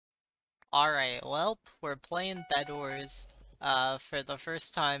Alright, well, we're playing Bedwars, for the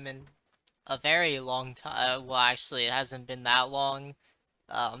first time in a very long time. Well, actually, it hasn't been that long,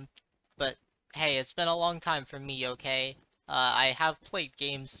 um, but hey, it's been a long time for me, okay? I have played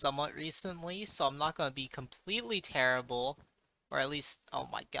games somewhat recently, so I'm not gonna be completely terrible, or at least, oh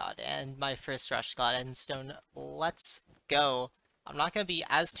my god, and my first rush got endstone. Let's go. I'm not gonna be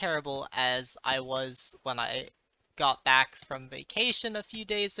as terrible as I was when I got back from vacation a few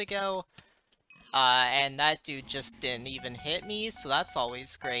days ago. And that dude just didn't even hit me, so that's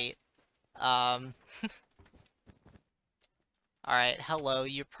always great. Um, alright, hello,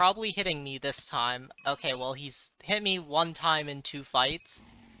 you're probably hitting me this time. Okay, well, he's hit me one time in 2 fights,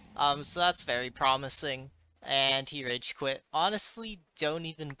 so that's very promising. And he rage quit. Honestly, don't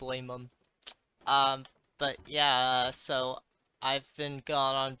even blame him. Um, but yeah, so I've been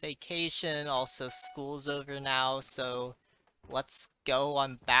gone on vacation, also school's over now, so let's go,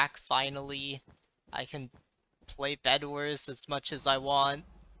 I'm back finally. I can play Bed Wars as much as I want,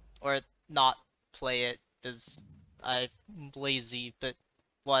 or not play it, because I'm lazy, but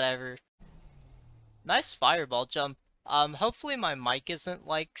whatever. Nice fireball jump. Hopefully my mic isn't,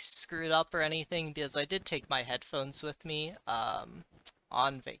 like, screwed up or anything, because I did take my headphones with me,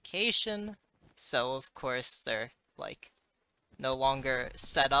 on vacation, so of course they're, like, no longer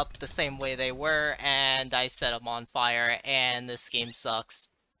set up the same way they were, and I set them on fire, and this game sucks.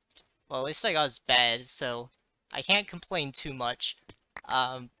 Well, at least I got his bed, so I can't complain too much.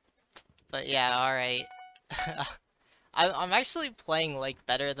 Um, but yeah, alright. I'm actually playing, like,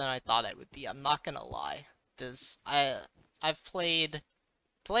 better than I thought I would be, I'm not gonna lie. Because I've played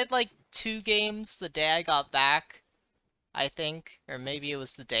like 2 games the day I got back, I think. Or maybe it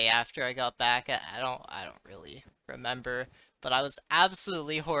was the day after I got back, I don't really remember. But I was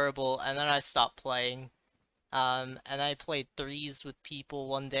absolutely horrible, and then I stopped playing. And I played threes with people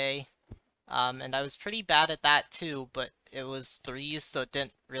one day. And I was pretty bad at that too, but it was threes, so it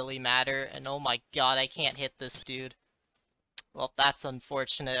didn't really matter. And oh my god, I can't hit this dude. Well, that's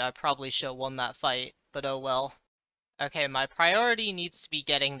unfortunate. I probably should have won that fight, but oh well. Okay, my priority needs to be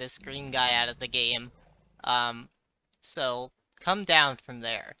getting this green guy out of the game. Um, so come down from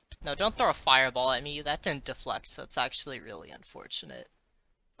there. No, don't throw a fireball at me. That didn't deflect, so it's actually really unfortunate.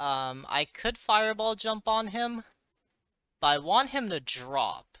 I could fireball jump on him, but I want him to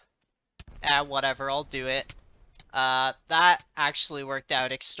drop. Whatever, I'll do it. That actually worked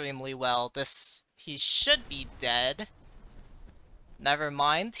out extremely well. He should be dead. Never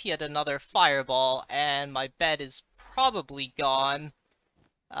mind, he had another fireball, and my bed is probably gone.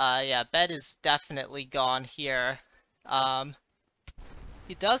 Yeah, bed is definitely gone here.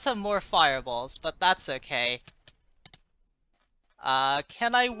 He does have more fireballs, but that's okay.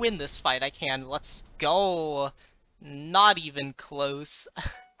 Can I win this fight? I can. Let's go! Not even close.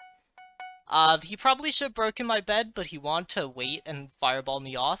 He probably should have broken my bed, but he wanted to wait and fireball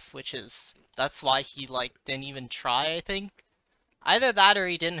me off, that's why he, like, didn't even try, I think. Either that or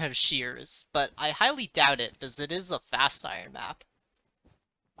he didn't have shears, but I highly doubt it, because it is a fast iron map.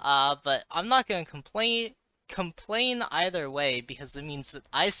 But I'm not gonna complain either way, because it means that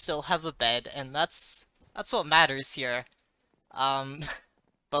I still have a bed, and that's what matters here.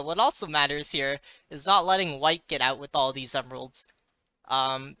 But what also matters here is not letting white get out with all these emeralds.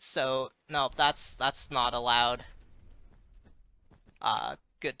 So, no, that's not allowed.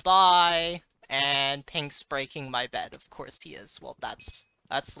 Goodbye. And Pink's breaking my bed. Of course he is. Well, that's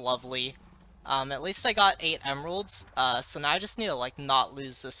lovely. At least I got 8 emeralds. So now I just need to, like, not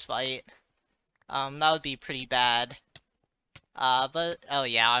lose this fight. That would be pretty bad. But, oh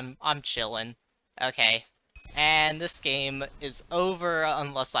yeah, I'm chilling. Okay. And this game is over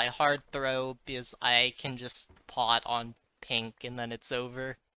unless I hard throw, because I can just pot on Pink and then it's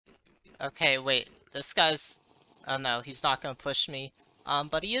over. Okay, wait, this guy's... Oh no, he's not gonna push me.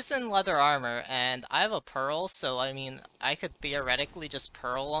 But he is in leather armor, and I have a pearl, so I mean, I could theoretically just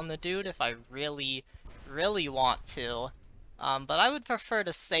pearl on the dude if I really, really want to. But I would prefer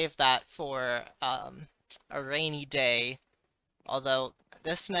to save that for, a rainy day. Although,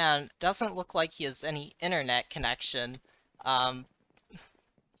 this man doesn't look like he has any internet connection.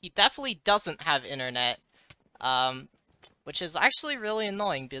 He definitely doesn't have internet. Which is actually really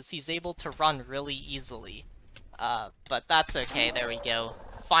annoying because he's able to run really easily. But that's okay, there we go.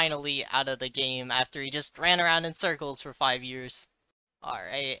 Finally out of the game after he just ran around in circles for 5 years.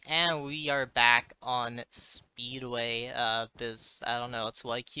 Alright, and we are back on Speedway, because, I don't know, it's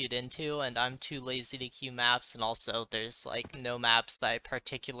what I queued into, and I'm too lazy to queue maps, and also there's, like, no maps that I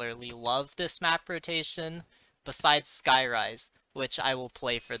particularly love this map rotation, besides Skyrise, which I will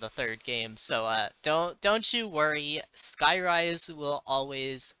play for the 3rd game, so, don't you worry, Skyrise will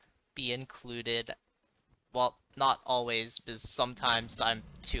always be included. Well, not always, because sometimes I'm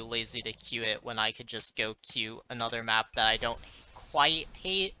too lazy to queue it when I could just go queue another map that I don't quite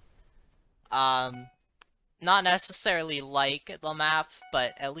hate. Um, Not necessarily like the map,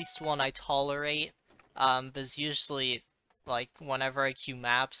 but at least one I tolerate. Because usually, like, whenever I queue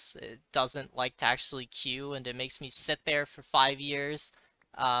maps, it doesn't like to actually queue, and it makes me sit there for 5 years,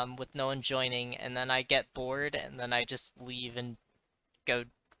 with no one joining, and then I get bored, and then I just leave and go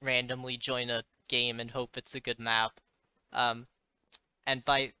randomly join a game and hope it's a good map. Um, and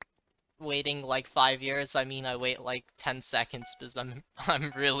by waiting like 5 years, I mean I wait like 10 seconds because I'm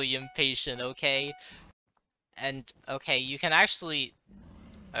really impatient, okay? And okay, you can actually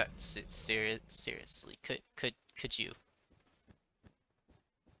seriously, could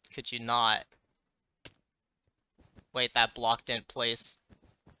you not? Wait, that block didn't place.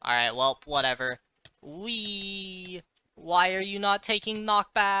 Alright, well, whatever. Wee! Why are you not taking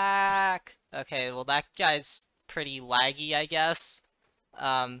knockback? Okay, well that guy's pretty laggy, I guess.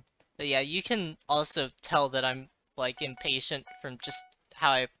 But yeah, you can also tell that I'm, like, impatient from just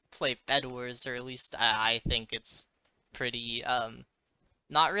how I play Bedwars, or at least I think it's pretty,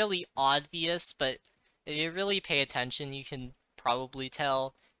 not really obvious, but if you really pay attention, you can probably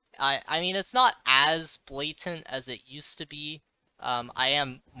tell. I mean, it's not as blatant as it used to be. I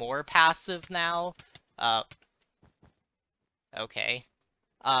am more passive now. Uh, okay.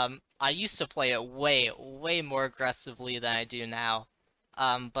 I used to play it way more aggressively than I do now.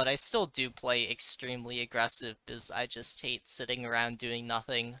 But I still do play extremely aggressive because I just hate sitting around doing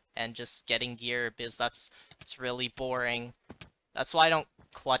nothing and just getting gear because it's really boring. That's why I don't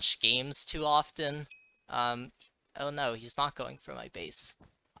clutch games too often. Oh no, he's not going for my base.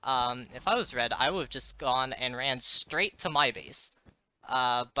 If I was red, I would have just gone and ran straight to my base.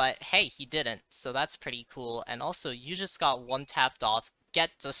 But hey, he didn't, so that's pretty cool. And also, you just got one tapped off,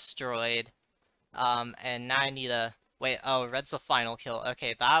 get destroyed. And now I need a... Wait, oh, red's the final kill.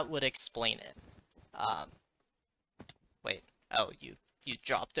 Okay, that would explain it. Wait, oh, you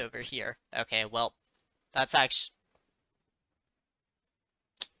dropped over here. Okay, well, that's actually...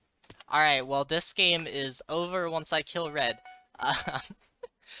 Alright, well, this game is over once I kill red.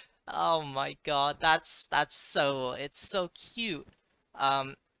 Oh my god, it's so cute.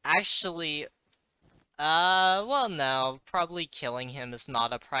 Actually, well, no, probably killing him is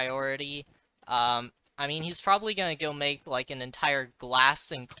not a priority. I mean, he's probably gonna go make, like, an entire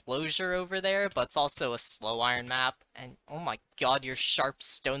glass enclosure over there, but it's also a slow iron map, and oh my god, your sharp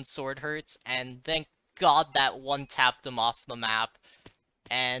stone sword hurts, and thank god that one tapped him off the map,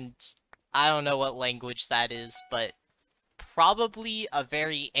 and I don't know what language that is, but probably a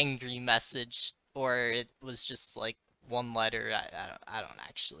very angry message, or it was just, like, one letter, I don't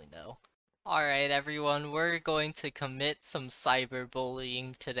actually know. Alright everyone, we're going to commit some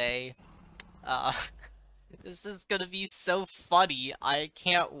cyberbullying today. Uh, this is gonna be so funny, I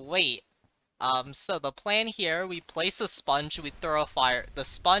can't wait. So the plan here, we place a sponge, we throw a fire. The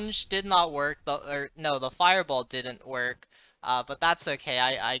sponge did not work, no, the fireball didn't work. But that's okay,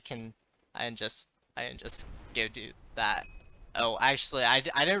 I can just go do that. Oh, actually, I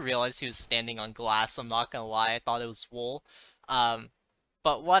didn't realize he was standing on glass, I'm not gonna lie, I thought it was wool.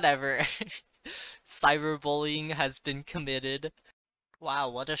 But whatever. Cyberbullying has been committed. Wow,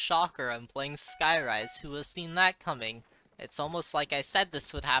 what a shocker, I'm playing Skyrise, who has seen that coming? It's almost like I said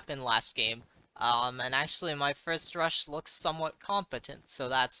this would happen last game. And actually my first rush looks somewhat competent, so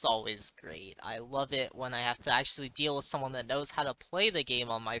that's always great. I love it when I have to actually deal with someone that knows how to play the game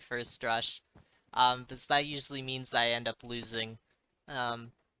on my first rush. Because that usually means I end up losing.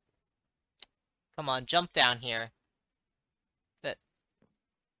 Come on, jump down here. That...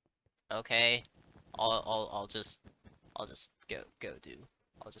 Okay. I'll just I'll just go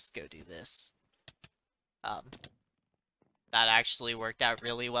do this. That actually worked out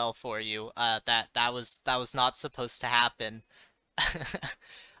really well for you. That was not supposed to happen.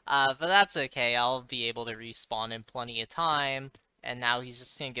 But that's okay. I'll be able to respawn in plenty of time. And now he's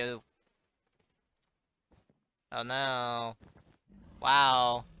just gonna go... Oh no.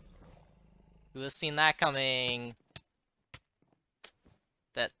 Wow. Who has seen that coming?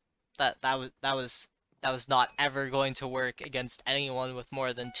 That was not ever going to work against anyone with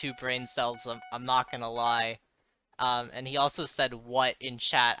more than 2 brain cells, I'm not gonna lie. And he also said what in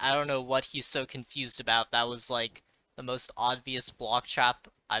chat. I don't know what he's so confused about. That was like the most obvious block trap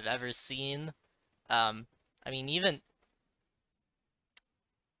I've ever seen. I mean, even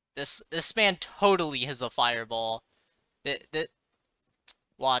this man totally has a fireball.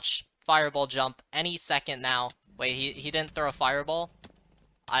 Watch, fireball jump any second now. Wait, he didn't throw a fireball?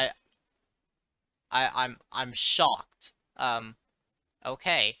 I'm shocked.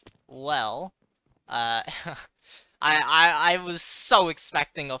 Okay, well, uh, I was so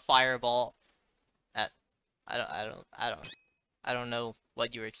expecting a fireball. Uh, I don't know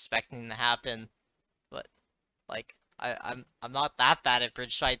what you were expecting to happen, but like, I'm not that bad at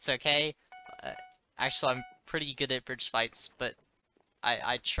bridge fights, okay? Uh, actually, I'm pretty good at bridge fights, but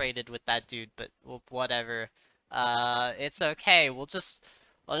I traded with that dude, but well, whatever. It's okay. We'll just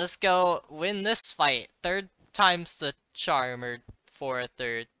go win this fight. Third time's the charm, or fourth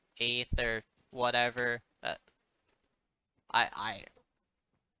or eighth or whatever. I I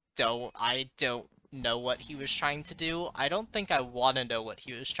don't know what he was trying to do. I don't think I want to know what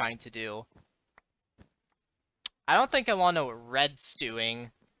he was trying to do. I don't think I want to know what Red's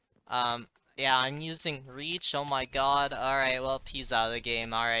doing. Yeah, I'm using Reach, oh my god. Alright, well, P's out of the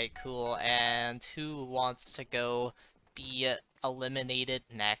game. Alright, cool. And who wants to go be eliminated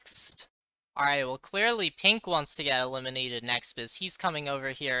next? Alright, well, clearly Pink wants to get eliminated next because he's coming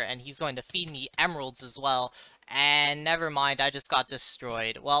over here and he's going to feed me emeralds as well. And never mind, I just got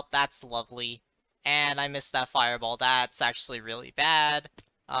destroyed. Well, that's lovely. And I missed that fireball. That's actually really bad.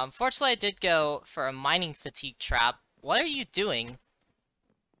 Fortunately, I did go for a mining fatigue trap. What are you doing?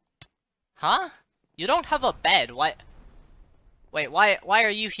 Huh? You don't have a bed. What? Wait, why are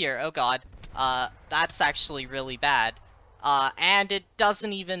you here? Oh god. That's actually really bad. And it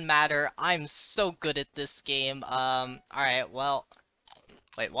doesn't even matter. I'm so good at this game. Alright, well...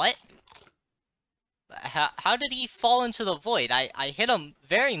 Wait, what? How did he fall into the void? I hit him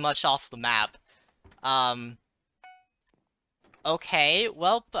very much off the map. Okay,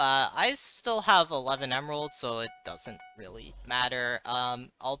 well, I still have 11 emeralds, so it doesn't really matter.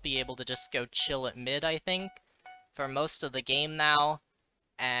 I'll be able to just go chill at mid, I think, for most of the game now.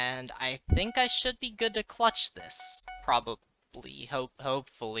 And I think I should be good to clutch this. Probably.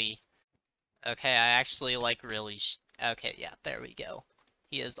 Hopefully. Okay, I actually, like, really okay, yeah, there we go.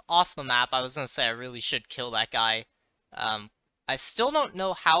 He is off the map. I was gonna say I really should kill that guy. I still don't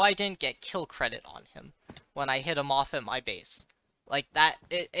know how I didn't get kill credit on him when I hit him off at my base. Like, that,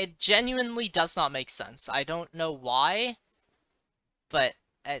 it genuinely does not make sense. I don't know why, but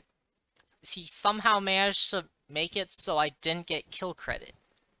he somehow managed to make it so I didn't get kill credit.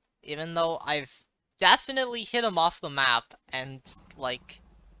 Even though I've definitely hit him off the map, and, like,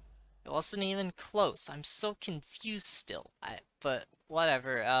 it wasn't even close. I'm so confused still. But,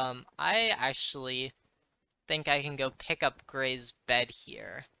 whatever. I actually think I can go pick up Gray's bed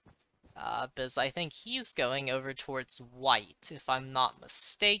here. Because I think he's going over towards white, if I'm not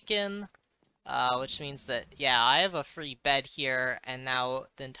mistaken. Which means that, yeah, I have a free bed here, and now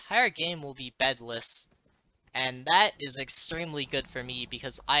the entire game will be bedless. And that is extremely good for me,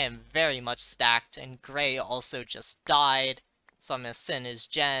 because I am very much stacked, and Gray also just died, so I'm gonna send his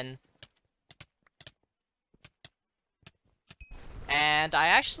gen. And I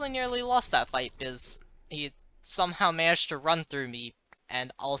actually nearly lost that fight, because he somehow managed to run through me,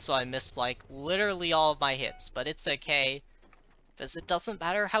 and also I missed, like, literally all of my hits, but it's okay, because it doesn't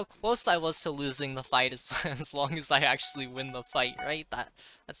matter how close I was to losing the fight as long as I actually win the fight, right?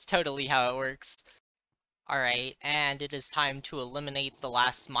 That's totally how it works. Alright, and it is time to eliminate the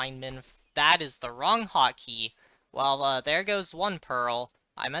last mineman. That is the wrong hotkey. Well, there goes one pearl.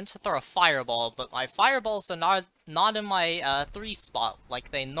 I meant to throw a fireball, but my fireballs are not in my 3 spot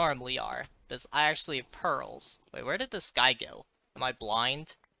like they normally are, because I actually have pearls. Wait, where did this guy go? Am I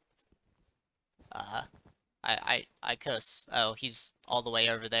blind? I cuss. Oh, he's all the way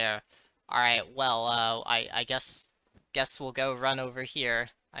over there. Alright, well, I guess we'll go run over here.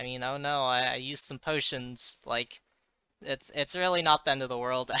 I mean, oh no, I used some potions, like, it's really not the end of the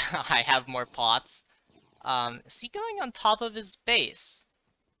world. I have more pots. Is he going on top of his base?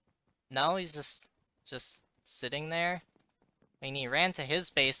 No, he's just sitting there. I mean, he ran to his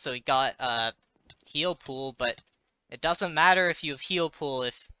base, so he got, heal pool, but it doesn't matter if you have heal pool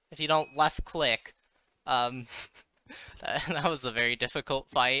if you don't left click. That was a very difficult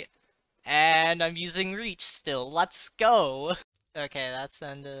fight. And I'm using reach still. Let's go! Okay, that's the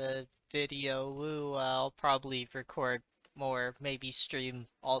end of the video. Woo, I'll probably record more, maybe stream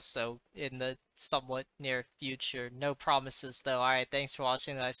also in the somewhat near future. No promises though. Alright, thanks for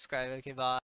watching. I subscribe. Okay, bye.